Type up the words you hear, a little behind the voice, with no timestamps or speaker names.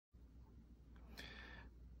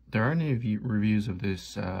There aren't any reviews of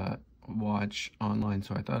this watch online,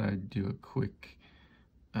 so I thought I'd do a quick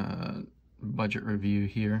budget review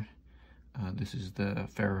here. This is the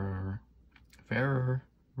Ferrero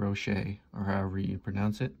Rocher, or however you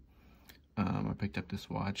pronounce it. I picked up this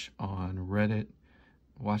watch on Reddit,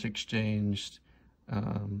 Watch Exchanged.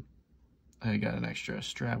 I got an extra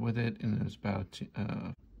strap with it, and it was about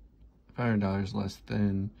 $500 less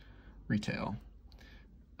than retail.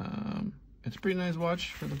 It's a pretty nice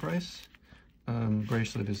watch for the price.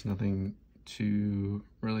 Bracelet is nothing to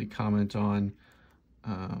really comment on.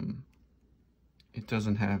 It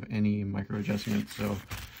doesn't have any micro adjustments, so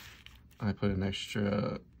I put an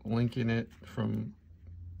extra link in it from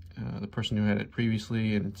the person who had it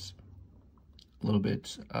previously, and it's a little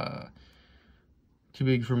bit too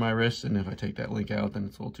big for my wrist, and if I take that link out, then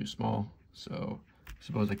it's a little too small. So I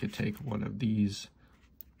suppose I could take one of these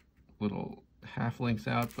little half links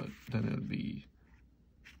out, but then it would be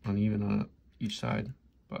uneven on each side.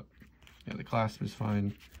 But yeah, the clasp is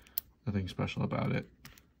fine, nothing special about it.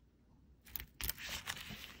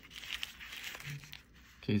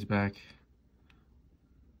 Case back,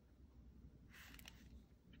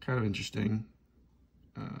 kind of interesting.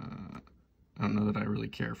 I don't know that I really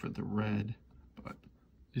care for the red, but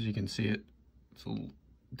as you can see, it's a little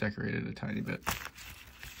decorated a tiny bit.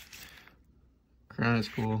 Crown is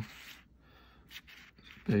cool. It's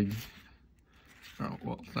big. Oh,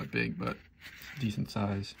 well, it's not big, but it's decent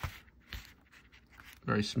size.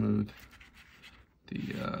 Very smooth.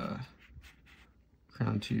 The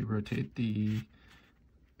crown to rotate the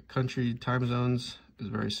country time zones is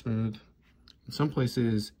very smooth. In some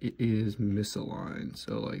places it is misaligned,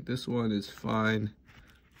 so like this one is fine.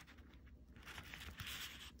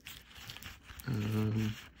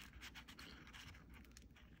 Let's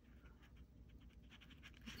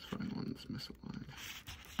find one that's misaligned.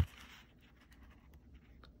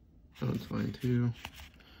 That one's fine too.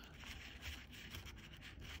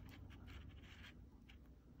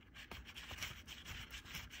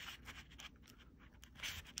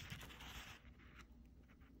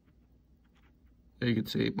 There you can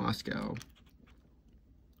see Moscow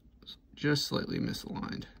is just slightly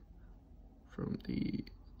misaligned from the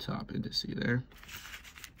top indice there.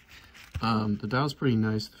 The dial's pretty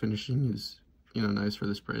nice. The finishing is, nice for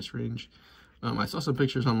this price range. I saw some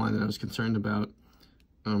pictures online that I was concerned about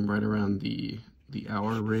right around the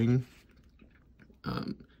hour ring.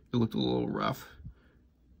 It looked a little rough.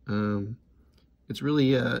 It's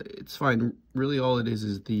really, it's fine. Really all it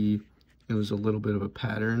is there's a little bit of a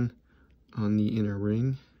pattern on the inner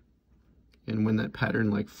ring, and when that pattern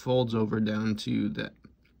like folds over down to the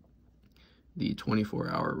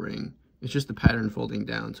 24-hour ring, it's just the pattern folding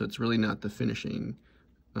down, so it's really not the finishing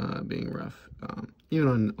being rough.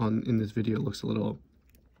 Even in this video it looks a little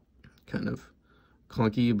kind of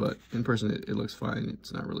clunky, but in person it looks fine.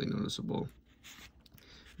 It's not really noticeable.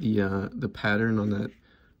 The pattern on that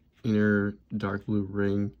inner dark blue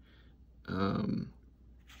ring,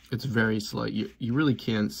 it's very slight. You really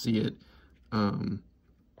can't see it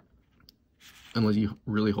unless you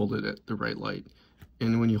really hold it at the right light.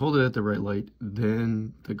 And when you hold it at the right light,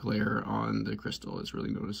 then the glare on the crystal is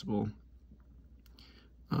really noticeable.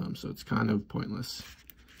 So it's kind of pointless.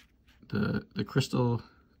 The crystal,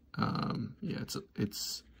 yeah, it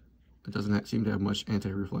doesn't seem to have much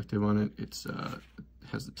anti-reflective on it. It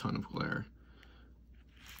has a ton of glare.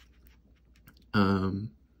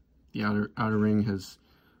 The outer ring has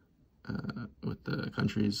with the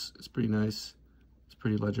countries, it's pretty nice. It's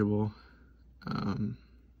pretty legible.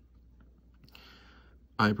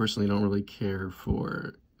 I personally don't really care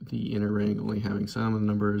for the inner ring only having some of the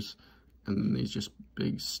numbers and then these just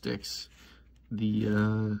big sticks.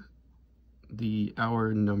 The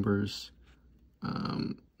hour numbers,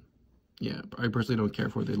 yeah, I personally don't care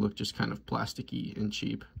for. They look just kind of plasticky and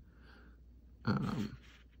cheap. And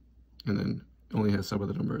then only has some of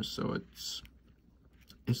the numbers, so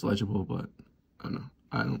it's legible, but I don't know.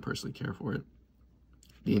 I don't personally care for it.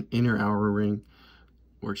 The inner hour ring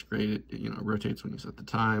works great. It rotates when you set the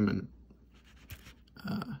time,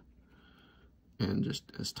 and just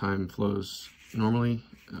as time flows normally,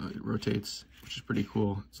 it rotates, which is pretty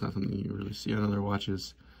cool. It's not something you really see on other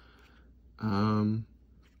watches.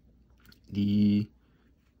 The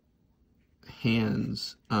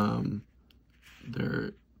hands,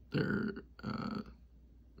 they're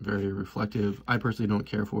very reflective. I personally don't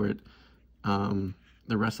care for it.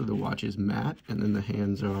 The rest of the watch is matte, and then the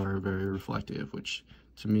hands are very reflective, which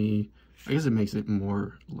to me, I guess it makes it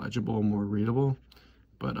more legible, more readable,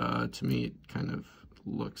 but to me it kind of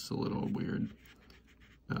looks a little weird,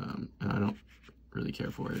 and I don't really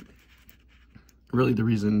care for it. Really, the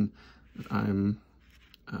reason that I'm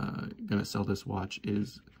gonna sell this watch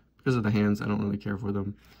is because of the hands. I don't really care for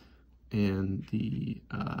them, and the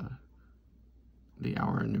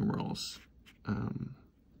hour numerals.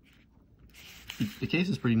 The case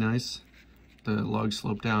is pretty nice. The lugs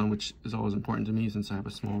slope down, which is always important to me since I have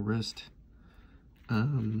a small wrist.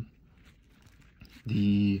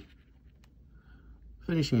 The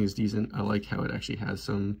finishing is decent. I like how it actually has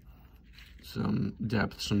some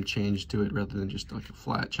depth, some change to it rather than just like a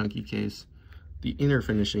flat, chunky case. The inner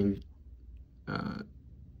finishing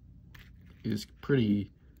is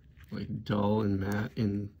pretty like dull and matte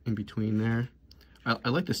in between there. I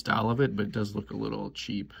like the style of it, but it does look a little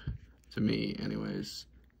cheap to me anyways.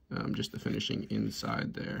 Just the finishing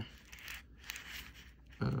inside there.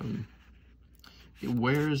 It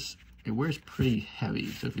wears pretty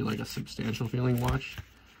heavy, so if you like a substantial feeling watch,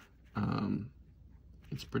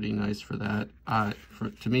 it's pretty nice for that.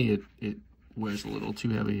 To me, it wears a little too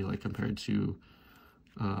heavy, like compared to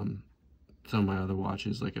some of my other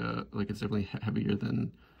watches. Like it's definitely heavier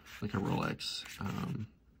than like a Rolex.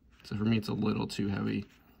 So for me, it's a little too heavy,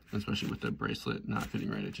 especially with the bracelet not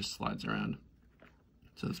fitting right. It just slides around.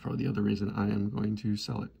 So that's probably the other reason I am going to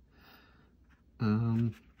sell it.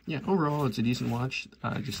 Yeah, overall, it's a decent watch.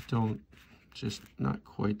 I just not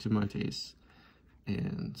quite to my taste.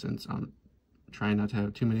 And since I'm trying not to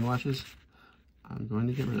have too many watches, I'm going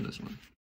to get rid of this one.